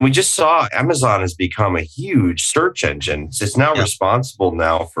We just saw Amazon has become a huge search engine. It's now responsible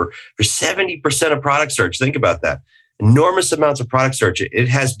now for 70% of product search. Think about that. Enormous amounts of product search. It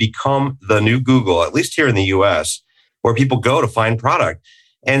has become the new Google, at least here in the US, where people go to find product.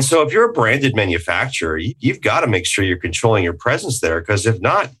 And so if you're a branded manufacturer, you've got to make sure you're controlling your presence there. Because if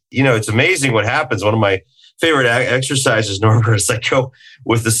not, it's amazing what happens. One of my favorite exercises, Norbert, is I go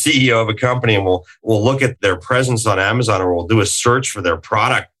with the CEO of a company and we'll look at their presence on Amazon, or we'll do a search for their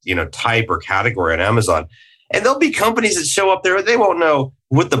product, type or category on Amazon. And there'll be companies that show up there. They won't know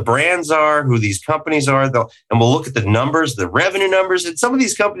what the brands are, who these companies are. And we'll look at the numbers, the revenue numbers. And some of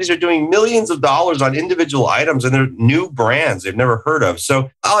these companies are doing millions of dollars on individual items, and they're new brands they've never heard of.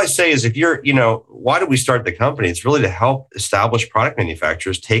 So all I say is, if you're, why did we start the company? It's really to help established product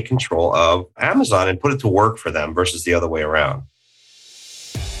manufacturers take control of Amazon and put it to work for them versus the other way around.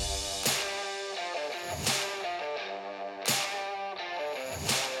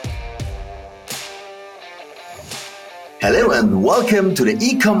 Hello and welcome to the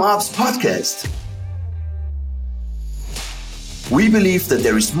Ecommerce podcast. We believe that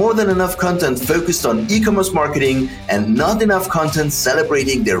there is more than enough content focused on e-commerce marketing and not enough content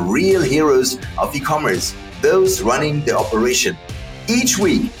celebrating the real heroes of e-commerce, those running the operation. Each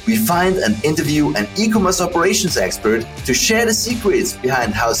week, we find and interview an e-commerce operations expert to share the secrets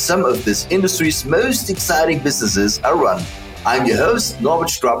behind how some of this industry's most exciting businesses are run. I'm your host, Norbert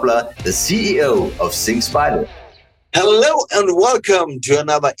Strappler, the CEO of SyncSpider. Hello and welcome to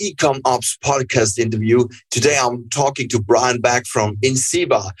another Ecomops podcast interview. Today I'm talking to Brian Beck from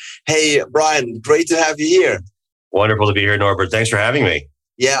Enceiba. Hey, Brian, great to have you here. Wonderful to be here, Norbert. Thanks for having me.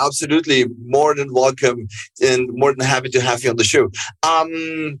 Yeah, absolutely. More than welcome and more than happy to have you on the show.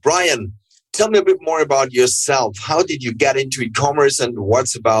 Brian, tell me a bit more about yourself. How did you get into e-commerce and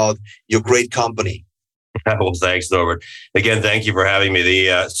what's about your great company? Well, thanks, Norbert. Again, thank you for having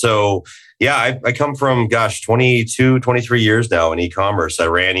me. I come from, 22, 23 years now in e-commerce. I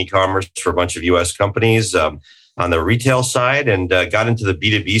ran e-commerce for a bunch of US companies on the retail side, and got into the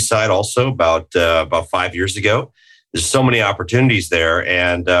B2B side also about 5 years ago. There's so many opportunities there.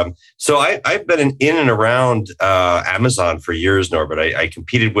 And so I've been in and around Amazon for years, Norbert. I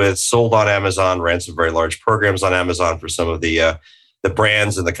competed with, sold on Amazon, ran some very large programs on Amazon for some of the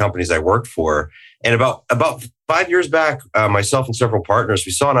brands and the companies I worked for. And about 5 years back, myself and several partners,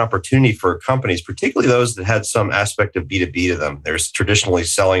 we saw an opportunity for companies, particularly those that had some aspect of B2B to them. They're traditionally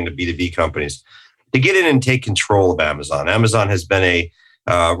selling to B2B companies, to get in and take control of Amazon. Amazon has been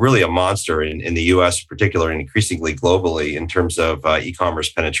really a monster in the US in particular, and increasingly globally in terms of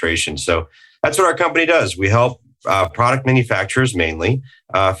e-commerce penetration. So that's what our company does. We help product manufacturers mainly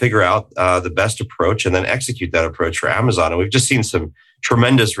figure out the best approach and then execute that approach for Amazon. And we've just seen some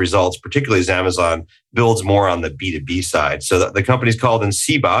tremendous results, particularly as Amazon builds more on the B2B side. So the company's called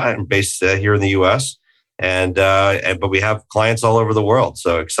Enceiba and based here in the US, but we have clients all over the world.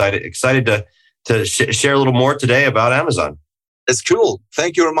 So excited to share a little more today about Amazon. That's cool.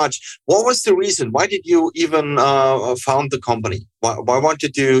 Thank you very much. What was the reason? Why did you even found the company? Why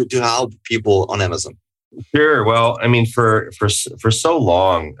wanted to help people on Amazon? Sure. Well, I mean, for so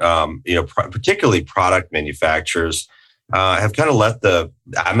long, particularly product manufacturers have kind of let the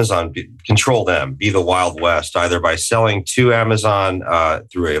Amazon control them, be the Wild West, either by selling to Amazon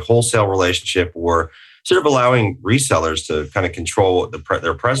through a wholesale relationship, or sort of allowing resellers to kind of control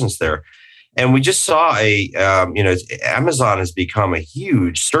their presence there. And we just saw Amazon has become a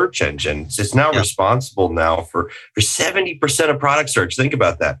huge search engine. It's now responsible now for 70% of product search. Think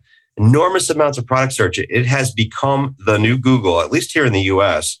about that. Enormous amounts of product search. It has become the new Google, at least here in the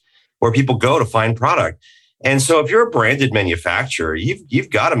US, where people go to find product. And so if you're a branded manufacturer, you've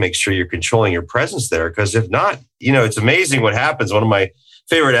got to make sure you're controlling your presence there. Because if not, it's amazing what happens. One of my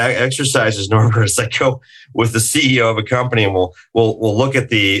favorite exercises, Norbert, is I go with the CEO of a company and we'll look at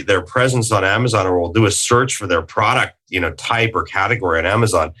their presence on Amazon, or we'll do a search for their product, type or category on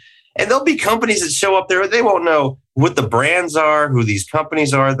Amazon. And there'll be companies that show up there. They won't know what the brands are, who these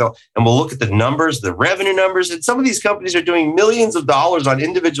companies are. And we'll look at the numbers, the revenue numbers. And some of these companies are doing millions of dollars on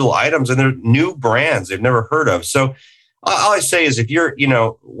individual items, and they're new brands they've never heard of. So all I say is, if you're,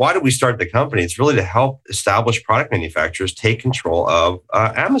 why did we start the company? It's really to help established product manufacturers take control of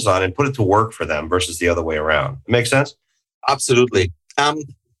Amazon and put it to work for them versus the other way around. Make sense? Absolutely.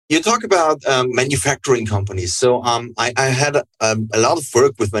 You talk about manufacturing companies. So I had a lot of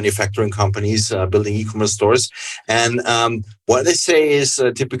work with manufacturing companies building e-commerce stores. And what they say is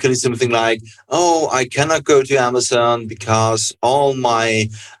typically something like, oh, I cannot go to Amazon because all my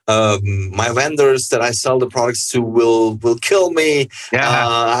vendors that I sell the products to will kill me. Yeah.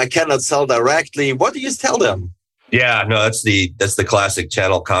 I cannot sell directly. What do you tell them? Yeah, no, that's the classic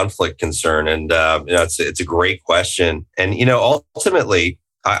channel conflict concern, and it's a great question. And ultimately,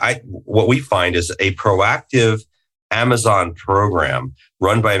 I what we find is a proactive Amazon program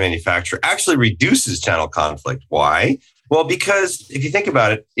run by a manufacturer actually reduces channel conflict. Why? Well, because if you think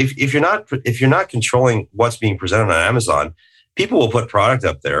about it, if you're not controlling what's being presented on Amazon, people will put product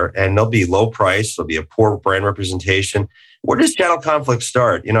up there and they'll be low price, there'll be a poor brand representation. Where does channel conflict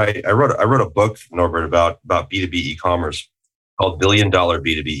start? I wrote a book, Norbert, about B2B e-commerce called $1 Billion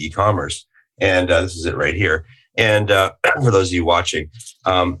B2B e-commerce. And this is it right here. And for those of you watching,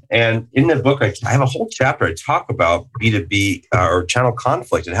 and in the book, I have a whole chapter. I talk about B2B or channel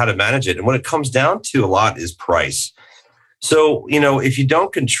conflict and how to manage it. And what it comes down to a lot is price. So, if you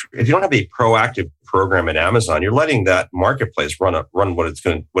don't have a proactive program at Amazon, you're letting that marketplace run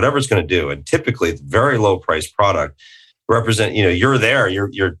whatever it's going to do. And typically it's very low price product represent,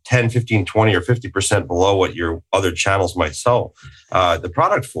 you're 10, 15, 20 or 50% below what your other channels might sell the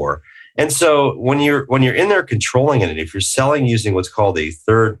product for. And so when you're in there controlling it, if you're selling using what's called a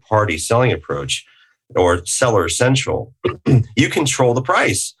third party selling approach or seller essential, you control the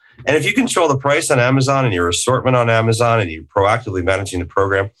price. And if you control the price on Amazon and your assortment on Amazon and you're proactively managing the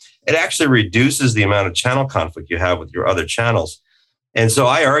program, it actually reduces the amount of channel conflict you have with your other channels. And so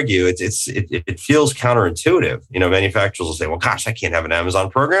I argue it feels counterintuitive. Manufacturers will say, well, gosh, I can't have an Amazon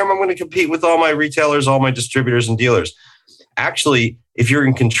program. I'm going to compete with all my retailers, all my distributors and dealers. Actually, if you're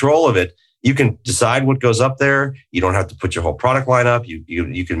in control of it, you can decide what goes up there. You don't have to put your whole product line up.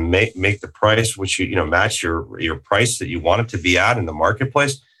 You can make the price, which match your price that you want it to be at in the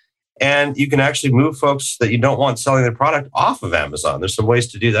marketplace. And you can actually move folks that you don't want selling their product off of Amazon. There's some ways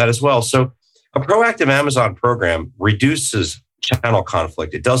to do that as well. So a proactive Amazon program reduces channel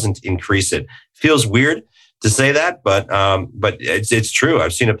conflict. It doesn't increase it. Feels weird to say that, but it's true.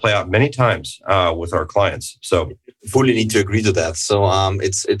 I've seen it play out many times with our clients. So fully need to agree to that. So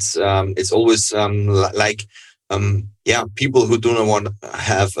it's always like people who do not want to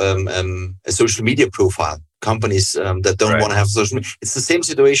have a social media profile. Companies that don't want to have social media. It's the same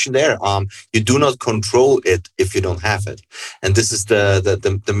situation there. You do not control it if you don't have it, and this is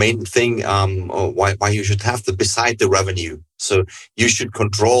the main thing. Why you should have beside the revenue. So you should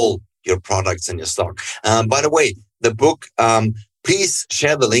control your products and your stock. By the way, the book. Please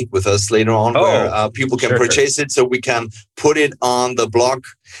share the link with us later on where people can purchase it, so we can put it on the blog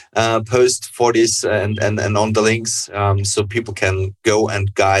post for this and on the links, so people can go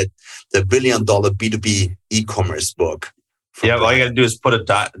and guide the $1 Billion B2B e-commerce book. Yeah, all you got to do is put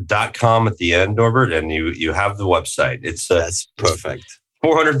a .com at the end, Norbert, and you have the website. That's perfect.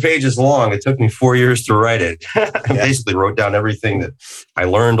 400 pages long. It took me 4 years to write it. I basically wrote down everything that I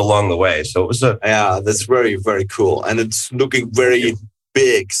learned along the way. So it was that's very, very cool. And it's looking very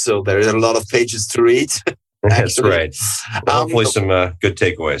big. So there are a lot of pages to read. That's right. Hopefully some good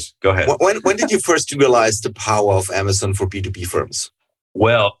takeaways. Go ahead. When did you first realize the power of Amazon for B2B firms?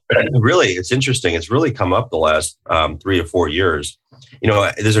 Well, really, it's interesting. It's really come up the last 3 or 4 years.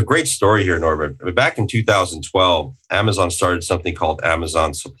 There's a great story here, Norbert. Back in 2012, Amazon started something called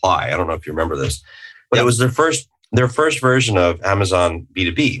Amazon Supply. I don't know if you remember this, but it was their first version of Amazon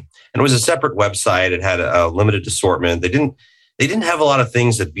B2B, and it was a separate website. It had a limited assortment. They didn't have a lot of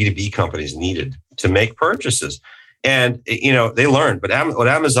things that B2B companies needed to make purchases. And, they learned, but what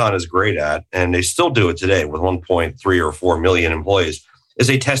Amazon is great at, and they still do it today with 1.3 or 4 million employees, is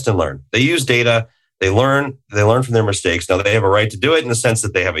they test and learn. They use data. They learn from their mistakes. Now, they have a right to do it in the sense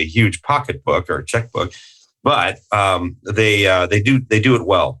that they have a huge pocketbook or a checkbook, but they do it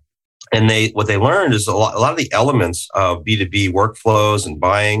well. And what they learned is a lot of the elements of B2B workflows and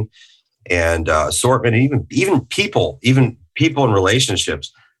buying and assortment, and even people and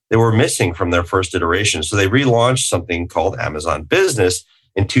relationships, they were missing from their first iteration. So they relaunched something called Amazon Business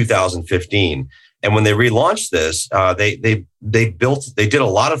in 2015. And when they relaunched this, they did a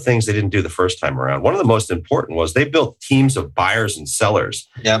lot of things they didn't do the first time around. One of the most important was they built teams of buyers and sellers.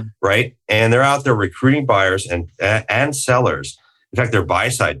 Yeah. Right. And they're out there recruiting buyers and sellers. In fact, their buy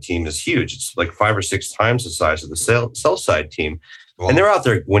side team is huge. It's like 5 or 6 times the size of the sell side team. Wow. And they're out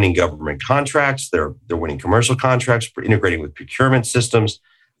there winning government contracts. They're winning commercial contracts, integrating with procurement systems.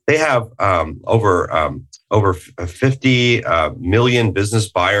 They have over 50 million business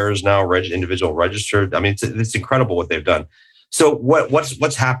buyers now, individual registered. I mean, it's incredible what they've done. So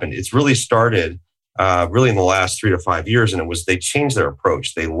what's happened? It's really started really in the last 3 to 5 years, and they changed their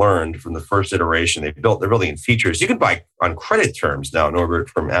approach. They learned from the first iteration. They're building in features. You can buy on credit terms now, Norbert,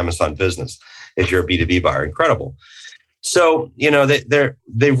 from Amazon Business if you're a B2B buyer. Incredible. So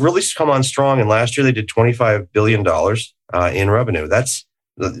they've really come on strong. And last year they did $25 billion in revenue. That's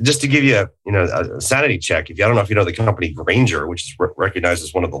just to give you a sanity check, I don't know if you know the company Grainger, which is recognized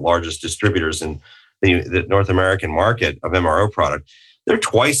as one of the largest distributors in the North American market of MRO product. They're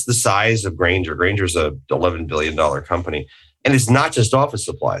twice the size of Grainger. Grainger's a $11 billion company. And it's not just office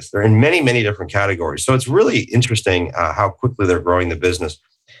supplies. They're in many, many different categories. So it's really interesting how quickly they're growing the business.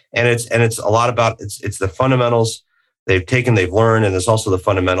 And it's a lot about, it's the fundamentals they've learned, and it's also the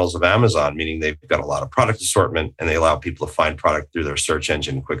fundamentals of Amazon, meaning they've got a lot of product assortment and they allow people to find product through their search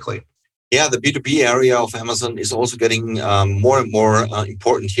engine quickly. Yeah, the B2B area of Amazon is also getting more and more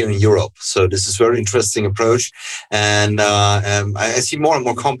important here in Europe. So this is a very interesting approach. And I see more and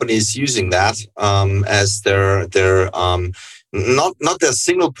more companies using that as their not their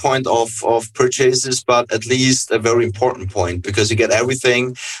single point of purchases, but at least a very important point, because you get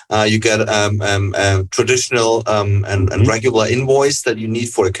everything. You get traditional and regular invoice that you need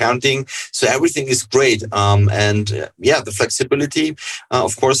for accounting. So everything is great. The flexibility,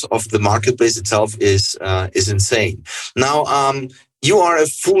 of course, of the marketplace itself is insane. Now, you are a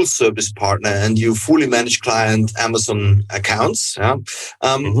full service partner and you fully manage client Amazon accounts. Yeah?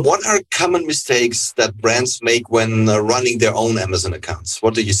 What are common mistakes that brands make when running their own Amazon accounts?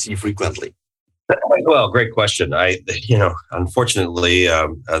 What do you see frequently? Well, great question. Unfortunately,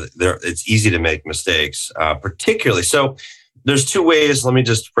 it's easy to make mistakes, particularly. So there's two ways. Let me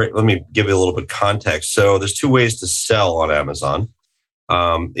give you a little bit of context. So there's two ways to sell on Amazon.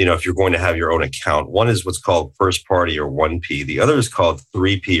 If you're going to have your own account, one is what's called first party or 1P. The other is called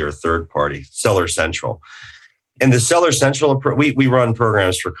 3P or third party, Seller Central. And the Seller Central, we run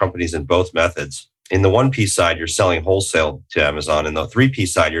programs for companies in both methods. In the 1P side, you're selling wholesale to Amazon. In the 3P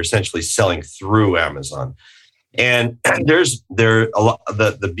side, you're essentially selling through Amazon. And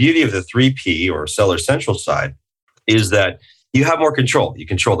the beauty of the 3P or Seller Central side is that you have more control. You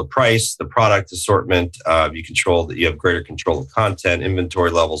control the price, the product assortment. You have greater control of content,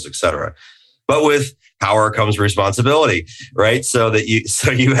 inventory levels, et cetera. But with power comes responsibility, right? So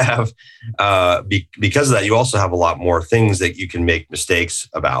you have, because of that, you also have a lot more things that you can make mistakes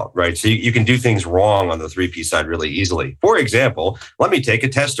about, right? So you can do things wrong on the 3P side really easily. For example, let me take a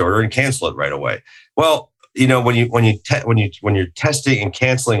test order and cancel it right away. Well, when you're testing and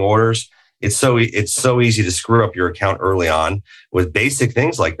canceling orders, it's so easy to screw up your account early on with basic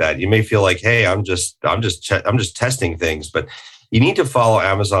things like that. You may feel like, hey, I'm just testing things, but you need to follow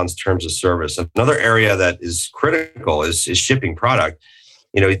Amazon's terms of service. Another area that is critical is shipping product.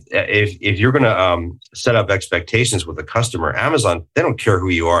 If you're going to set up expectations with a customer, Amazon, they don't care who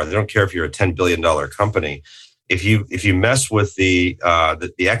you are. They don't care if you're a $10 billion company. If you mess with the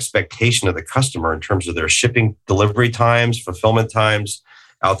expectation of the customer in terms of their shipping delivery times, fulfillment times,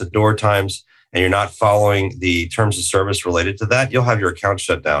 out the door times, and you're not following the terms of service related to that, you'll have your account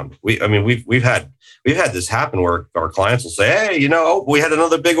shut down. We've had this happen where our clients will say, hey, we had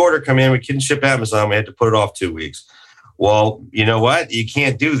another big order come in. We couldn't ship Amazon. We had to put it off 2 weeks. Well, you know what? You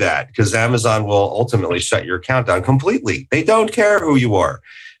can't do that because Amazon will ultimately shut your account down completely. They don't care who you are.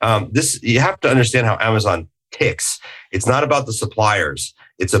 You have to understand how Amazon ticks. It's not about the suppliers.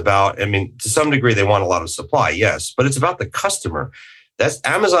 It's about, to some degree, they want a lot of supply, yes, but it's about the customer.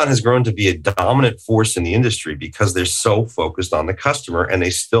 Amazon has grown to be a dominant force in the industry because they're so focused on the customer, and they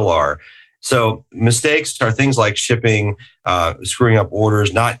still are. So mistakes are things like shipping, screwing up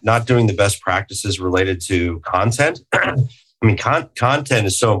orders, not doing the best practices related to content. Content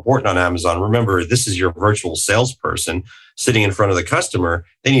is so important on Amazon. Remember, this is your virtual salesperson sitting in front of the customer.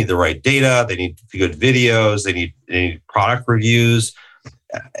 They need the right data. They need good videos. They need product reviews.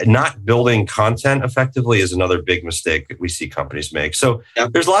 Not building content effectively is another big mistake that we see companies make. So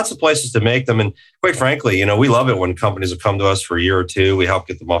There's lots of places to make them. And quite frankly, we love it when companies will come to us for a year or two. We help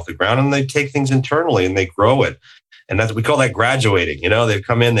get them off the ground and they take things internally and they grow it. And we call that graduating. They've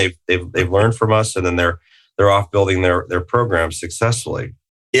come in, they've learned from us, and then they're off building their programs successfully.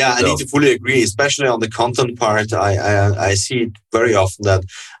 Yeah, I need to fully agree, especially on the content part. I see it very often that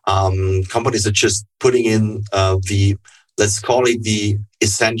companies are just putting in let's call it the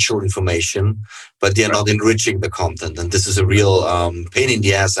essential information, but they're not enriching the content. And this is a real pain in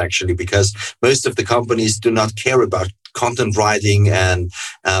the ass, actually, because most of the companies do not care about content writing and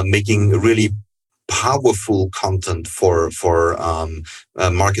making really powerful content for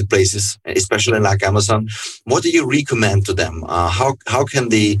marketplaces, especially like Amazon. What do you recommend to them? How can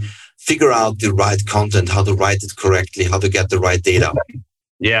they figure out the right content, how to write it correctly, how to get the right data?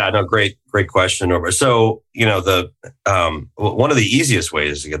 Yeah, no, great question, Over. So, one of the easiest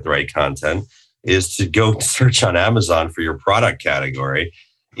ways to get the right content is to go search on Amazon for your product category,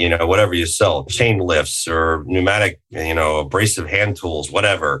 whatever you sell, chain lifts or pneumatic, abrasive hand tools,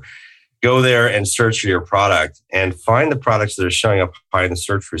 whatever. go there and search for your product and find the products that are showing up high in the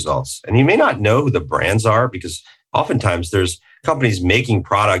search results. And you may not know who the brands are because oftentimes there's companies making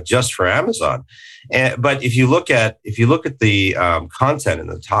product just for Amazon. But if you look at the content in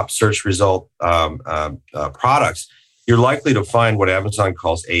the top search result products, you're likely to find what Amazon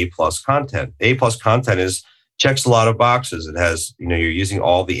calls A+ content. A+ content checks a lot of boxes. It has, you're using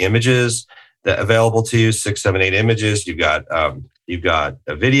all the images that available to you, 6, 7, 8 images. You've got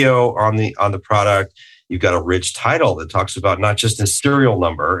a video on the product. You've got a rich title that talks about not just a serial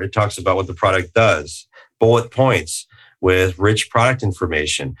number. It talks about what the product does, bullet points with rich product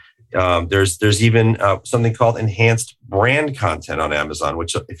information. There's even something called enhanced brand content on Amazon,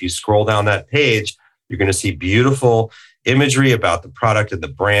 which if you scroll down that page, you're going to see beautiful imagery about the product and the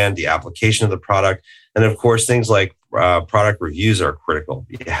brand, the application of the product. And of course, things like product reviews are critical.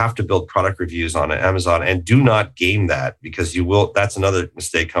 You have to build product reviews on Amazon, and do not game that, because you will. That's another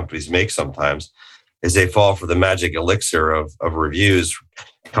mistake companies make sometimes, is they fall for the magic elixir of reviews.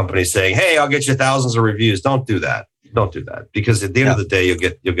 Companies saying, "Hey, I'll get you thousands of reviews." Don't do that. Don't do that, because at the end of the day, you'll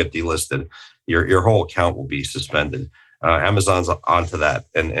get delisted. Your whole account will be suspended. Amazon's onto that,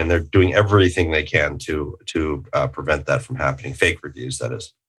 and they're doing everything they can to prevent that from happening. Fake reviews, that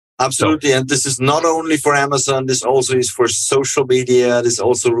is. Absolutely. So, and this is not only for Amazon, this also is for social media. This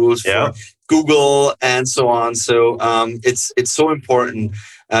also rules for Google and so on. So it's so important.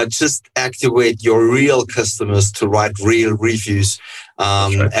 Just activate your real customers to write real reviews.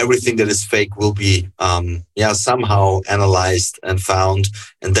 Right. Everything that is fake will be somehow analyzed and found,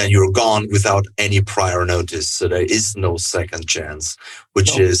 and then you're gone without any prior notice. So there is no second chance,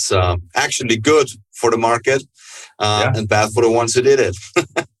 which is actually good for the market and bad for the ones who did it.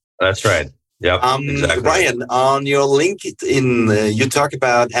 That's right. Yeah, exactly. Ryan, on your LinkedIn, you talk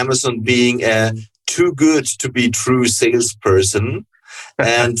about Amazon being a too good to be true salesperson,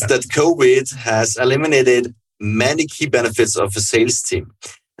 and that COVID has eliminated many key benefits of a sales team.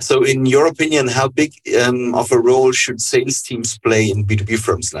 So in your opinion, how big of a role should sales teams play in B2B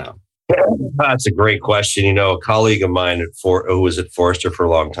firms now? That's a great question. A colleague of mine who was at Forrester for a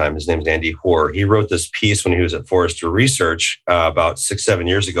long time, his name's Andy Hoare. He wrote this piece when he was at Forrester Research about 6-7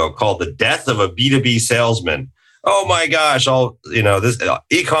 years ago called "The Death of a B2B Salesman." Oh my gosh! This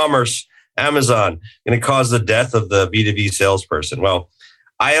e-commerce, Amazon, going to cause the death of the B2B salesperson. Well,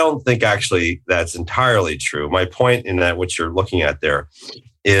 I don't think actually that's entirely true. My point in that, what you're looking at there,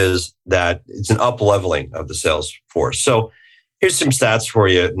 is that it's an up-leveling of the sales force. So here's some stats for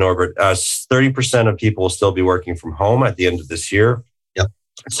you, Norbert. 30% of people will still be working from home at the end of this year. Yep.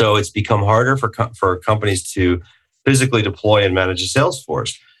 So it's become harder for companies to physically deploy and manage a sales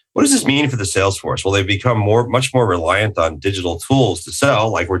force. What does this mean for the sales force? Well, they've become much more reliant on digital tools to sell,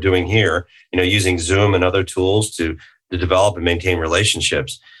 like we're doing here, using Zoom and other tools to develop and maintain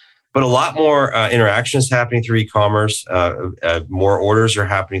relationships. But a lot more interaction is happening through e-commerce. More orders are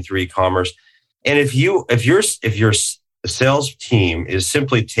happening through e-commerce. And if your sales team is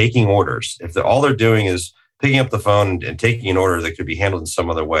simply taking orders, if all they're doing is picking up the phone and taking an order that could be handled in some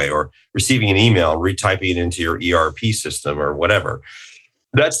other way, or receiving an email and retyping it into your ERP system or whatever,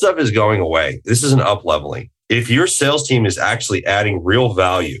 that stuff is going away. This is an up-leveling. If your sales team is actually adding real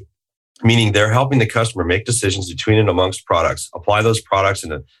value, meaning they're helping the customer make decisions between and amongst products, apply those products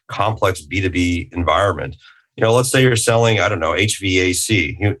in a complex B2B environment. Let's say you're selling,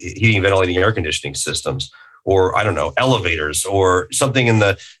 HVAC, heating, ventilating, air conditioning systems, or elevators, or something in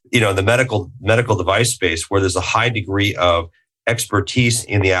the medical device space where there's a high degree of expertise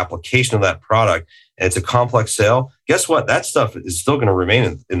in the application of that product, and it's a complex sale. Guess what? That stuff is still going to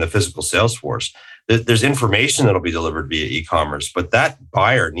remain in the physical sales force. There's information that'll be delivered via e-commerce, but that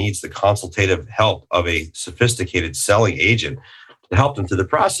buyer needs the consultative help of a sophisticated selling agent to help them through the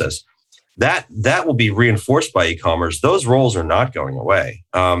process. That will be reinforced by e-commerce. Those roles are not going away.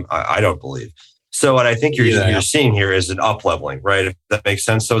 I don't believe. So what I think you're seeing here is an up-leveling, right? If that makes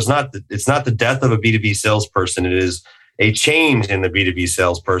sense. So it's not the death of a B2B salesperson. It is a change in the B2B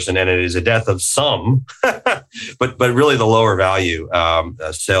salesperson, and it is a death of some, but really the lower value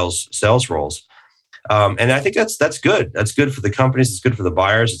sales roles. And I think that's good. That's good for the companies. It's good for the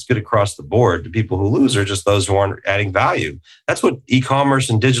buyers. It's good across the board. The people who lose are just those who aren't adding value. That's what e-commerce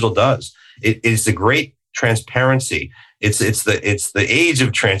and digital does. It's a great transparency. It's the age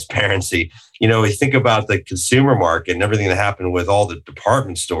of transparency. We think about the consumer market and everything that happened with all the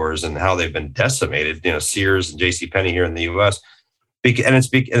department stores and how they've been decimated. Sears and JCPenney here in the U.S.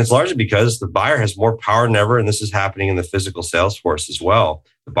 it's largely because the buyer has more power than ever, and this is happening in the physical sales force as well.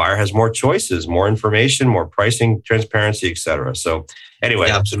 The buyer has more choices, more information, more pricing, transparency, et cetera. So anyway,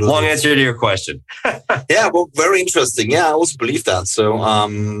 Yeah, absolutely. Long answer to your question. Yeah, well, very interesting. Yeah, I also believe that. So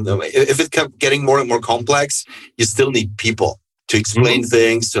if it kept getting more and more complex, you still need people to explain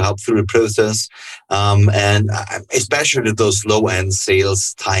things, to help through the process. And especially those low-end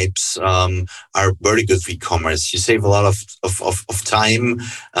sales types are very good for e-commerce. You save a lot of time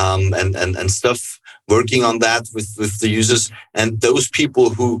and stuff working on that with the users. And those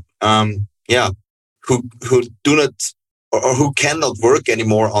people who do not or who cannot work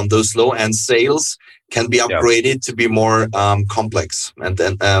anymore on those low-end sales can be upgraded to be more complex and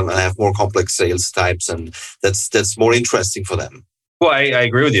then have more complex sales types, and that's more interesting for them. Well, I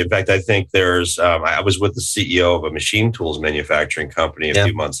agree with you. In fact, I think there's. I was with the CEO of a machine tools manufacturing company a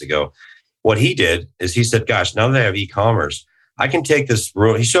few months ago. What he did is he said, "Gosh, now that I have e-commerce, I can take this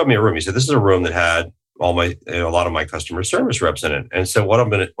room." He showed me a room. He said, "This is a room that had all my a lot of my customer service reps in it." And so what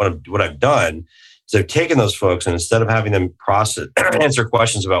I've done. So I've taken those folks, and instead of having them process answer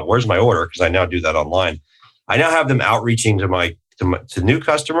questions about where's my order, because I now do that online, I now have them outreaching to new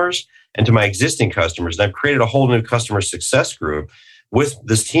customers and to my existing customers. And I've created a whole new customer success group with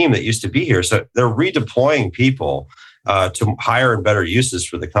this team that used to be here. So they're redeploying people to higher and better uses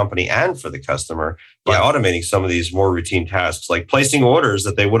for the company and for the customer by automating some of these more routine tasks, like placing orders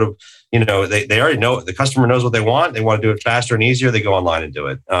that they would have, they already know, the customer knows what they want to do it faster and easier. They go online and do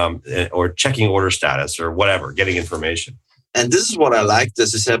it, or checking order status or whatever, getting information. And this is what I liked,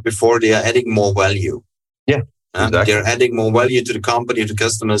 as I said before, they are adding more value. Yeah. Exactly. They're adding more value to the company, to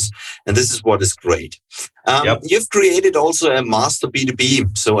customers, and this is what is great. You've created also a master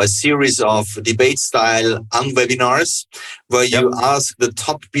B2B, so a series of debate-style webinars where you ask the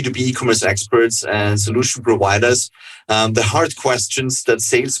top B2B e-commerce experts and solution providers the hard questions that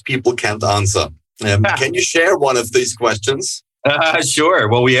salespeople can't answer. Can you share one of these questions? Sure.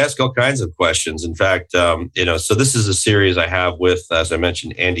 Well, we ask all kinds of questions. In fact, so this is a series I have with, as I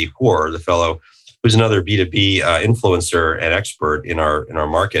mentioned, Andy Hoare, the fellow who's another B2B influencer and expert in our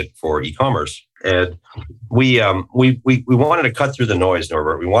market for e-commerce. And we wanted to cut through the noise,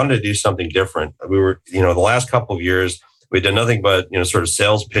 Norbert. We wanted to do something different. We were, the last couple of years, we've done nothing but, sort of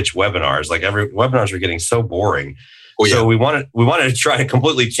sales pitch webinars. Like webinars were getting so boring. Oh, yeah. So we wanted to try to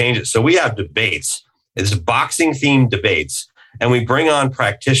completely change it. So we have debates. It's boxing themed debates. And we bring on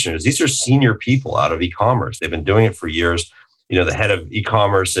practitioners. These are senior people out of e-commerce. They've been doing it for years. The head of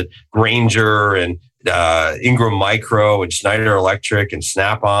e-commerce at Grainger and Ingram Micro and Schneider Electric and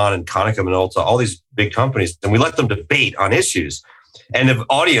Snap-on and Konica Minolta, all these big companies. And we let them debate on issues. And the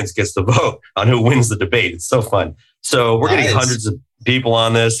audience gets to vote on who wins the debate. It's so fun. So we're getting hundreds of people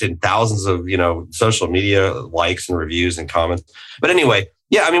on this and thousands of, social media likes and reviews and comments. But anyway,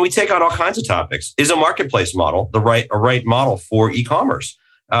 we take on all kinds of topics. Is a marketplace model a right model for e-commerce?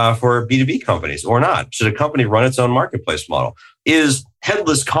 For B2B companies or not? Should a company run its own marketplace model? Is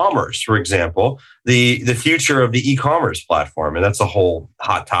headless commerce, for example, the future of the e-commerce platform? And that's a whole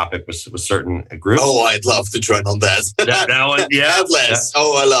hot topic with certain groups. Oh, I'd love to join on that. that one, yeah. Headless.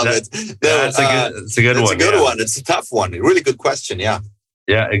 I love it. That's a good one. It's a good one. It's a tough one. A really good question. Yeah.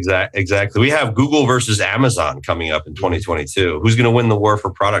 Yeah, exactly. We have Google versus Amazon coming up in 2022. Who's going to win the war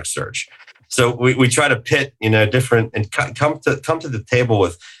for product search? So we try to pit, different and come to the table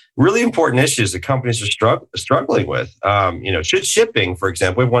with really important issues that companies are struggling with. Should shipping, for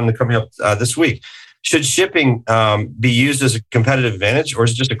example, we have one coming up this week. Should shipping be used as a competitive advantage, or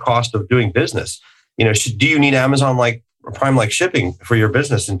is it just a cost of doing business? Do you need Amazon Prime shipping for your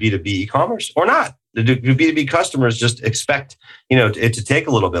business in B2B e-commerce or not? Do B2B customers just expect it to take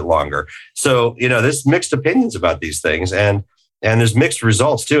a little bit longer? So there's mixed opinions about these things, and there's mixed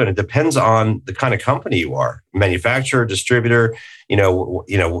results too, and it depends on the kind of company you are, manufacturer, distributor,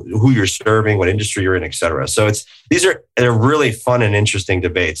 who you're serving, what industry you're in, et cetera. So they're really fun and interesting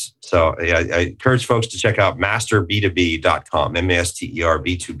debates. So I encourage folks to check out masterb2b.com,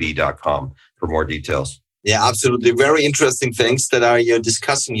 masterb2b.com for more details. Yeah, absolutely. Very interesting things that you're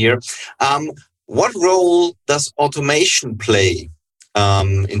discussing here. What role does automation play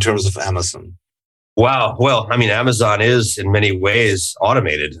in terms of Amazon? Wow. Well, Amazon is in many ways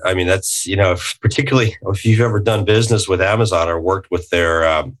automated. That's, particularly if you've ever done business with Amazon or worked with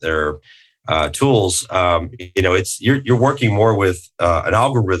their tools, you're working more with an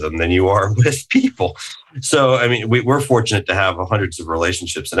algorithm than you are with people. So, we're fortunate to have hundreds of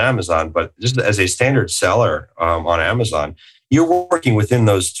relationships in Amazon, but just as a standard seller on Amazon, you're working within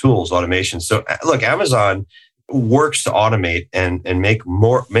those tools, automation. So look, Amazon works to automate and make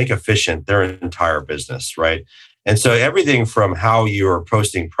efficient their entire business, right? And so everything from how you're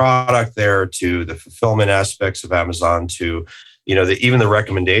posting product there to the fulfillment aspects of Amazon to, even the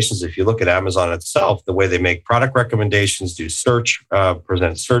recommendations. If you look at Amazon itself, the way they make product recommendations, do search,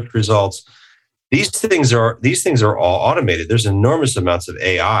 present search results. These things are all automated. There's enormous amounts of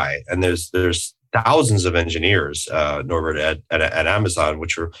AI, and there's thousands of engineers, Norbert, at Amazon,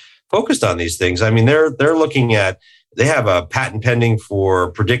 which are focused on these things. I mean, they're looking at. They have a patent pending for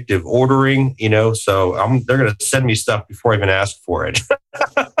predictive ordering, so they're going to send me stuff before I even ask for it.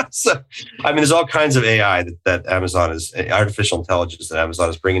 So, I mean, there's all kinds of AI that Amazon artificial intelligence that Amazon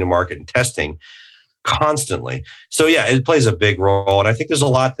is bringing to market and testing constantly. So, yeah, it plays a big role. And I think there's a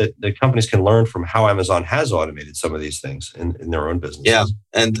lot that companies can learn from how Amazon has automated some of these things in their own business. Yeah,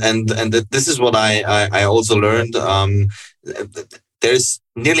 and this is what I also learned. There's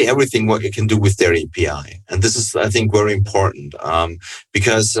nearly everything what you can do with their API. And this is, I think, very important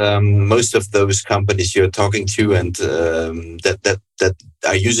because most of those companies you're talking to and that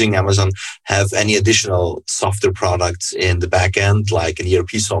are using Amazon have any additional software products in the back end, like an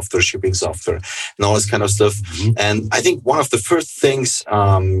ERP software, shipping software, and all this kind of stuff. Mm-hmm. And I think one of the first things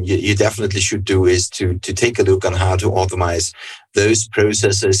you definitely should do is to take a look on how to automate those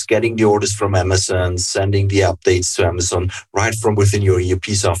processes, getting the orders from Amazon, sending the updates to Amazon right from within your ERP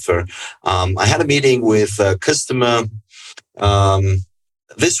software. I had a meeting with a customer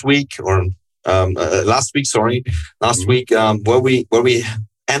this week or last week, where we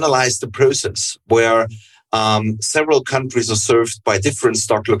analyzed the process where several countries are served by different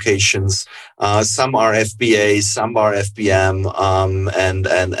stock locations. Some are FBA, some are FBM,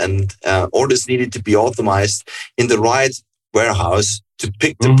 and orders needed to be optimized in the right warehouse to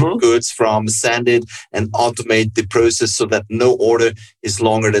pick the goods from, send it, and automate the process so that no order is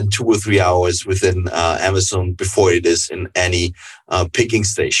longer than 2 or 3 hours within Amazon before it is in any picking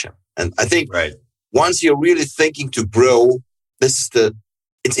station. And I think once you're really thinking to grow, it's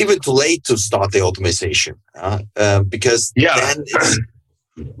even too late to start the automation because then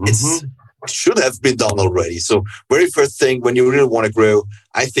it should have been done already. So very first thing when you really want to grow,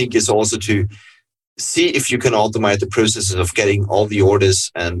 I think is also to see if you can automate the processes of getting all the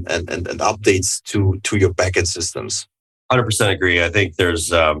orders and updates to your backend systems. 100% agree. I think there's,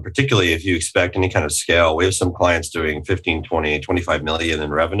 particularly if you expect any kind of scale, we have some clients doing 15, 20, 25 million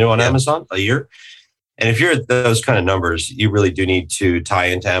in revenue on Amazon a year. And if you're at those kind of numbers, you really do need to tie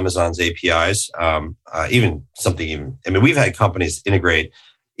into Amazon's APIs. We've had companies integrate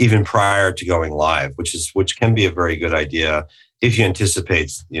even prior to going live, which can be a very good idea if you anticipate,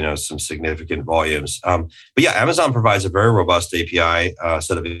 some significant volumes. But yeah, Amazon provides a very robust API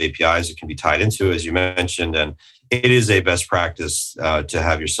set of APIs that can be tied into, as you mentioned, and it is a best practice to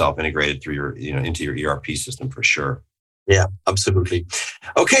have yourself integrated through your, into your ERP system for sure. Yeah, absolutely.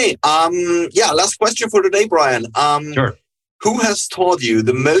 Okay. Last question for today, Brian. Sure. Who has taught you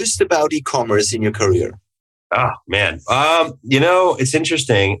the most about e-commerce in your career? Oh man, it's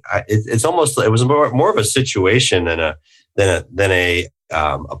interesting. It was more of a situation than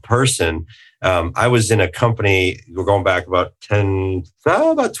a person. I was in a company. We're going back about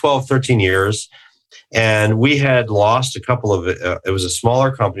 12, 13 years. And we had lost a couple of, it was a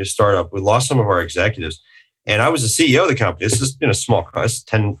smaller company, startup. We lost some of our executives. And I was the CEO of the company. This is a small,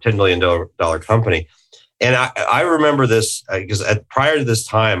 $10 million company. And I remember this because prior to this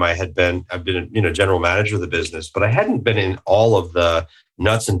time, I've been general manager of the business, but I hadn't been in all of the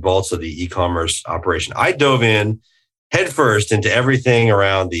nuts and bolts of the e-commerce operation. I dove in headfirst into everything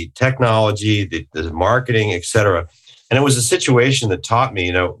around the technology, the marketing, et cetera. And it was a situation that taught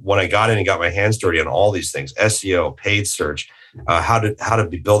me, when I got in and got my hands dirty on all these things, SEO, paid search, how to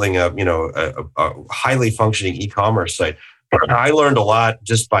be building a highly functioning e-commerce site. I learned a lot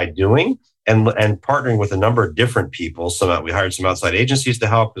just by doing and partnering with a number of different people. So we hired some outside agencies to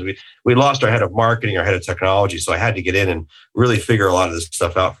help because we lost our head of marketing, our head of technology. So I had to get in and really figure a lot of this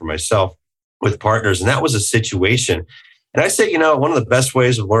stuff out for myself with partners. And that was a situation. And I say, one of the best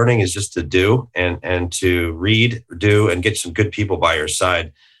ways of learning is just to do and to read, do, and get some good people by your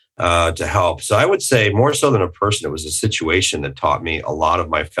side to help. So I would say more so than a person, it was a situation that taught me a lot of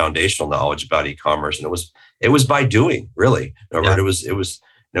my foundational knowledge about e-commerce. And it was by doing, really. Yeah. It was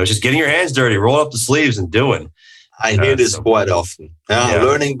just getting your hands dirty, rolling up the sleeves and doing. I hear this quite often.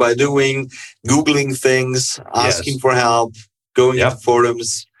 Learning by doing, Googling things, asking for help, going to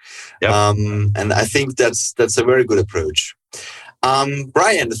forums. Yep. And I think that's a very good approach.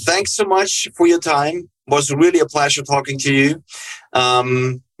 Brian, thanks so much for your time. It was really a pleasure talking to you.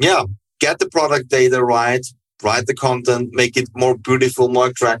 Get the product data right, write the content, make it more beautiful, more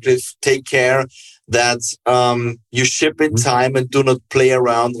attractive, take care that you ship in time and do not play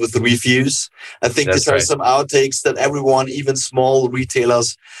around with reviews. I think these are some outtakes that everyone, even small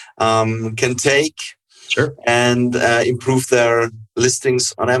retailers, can take and improve their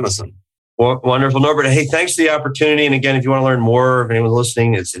listings on Amazon. Wonderful, Norbert. Hey, thanks for the opportunity. And again, if you want to learn more, if anyone's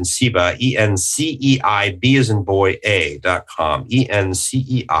listening, it's Enceiba, Encei, B as in boy, A.com,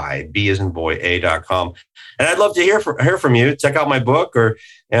 Encei, B as in boy, A.com. And I'd love to hear from you. Check out my book or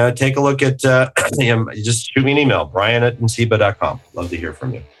take a look at, just shoot me an email, brian@enceiba.com. Love to hear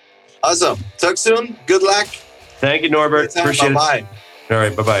from you. Awesome. Talk soon. Good luck. Thank you, Norbert. Appreciate it. Bye-bye. All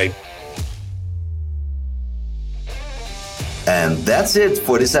right, bye-bye. And that's it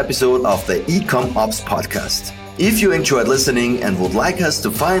for this episode of the eCom Ops podcast. If you enjoyed listening and would like us to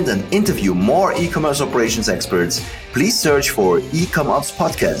find and interview more e-commerce operations experts, please search for eCom Ops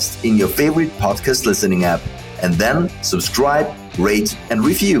podcast in your favorite podcast listening app and then subscribe, rate, and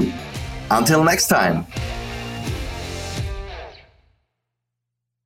review. Until next time.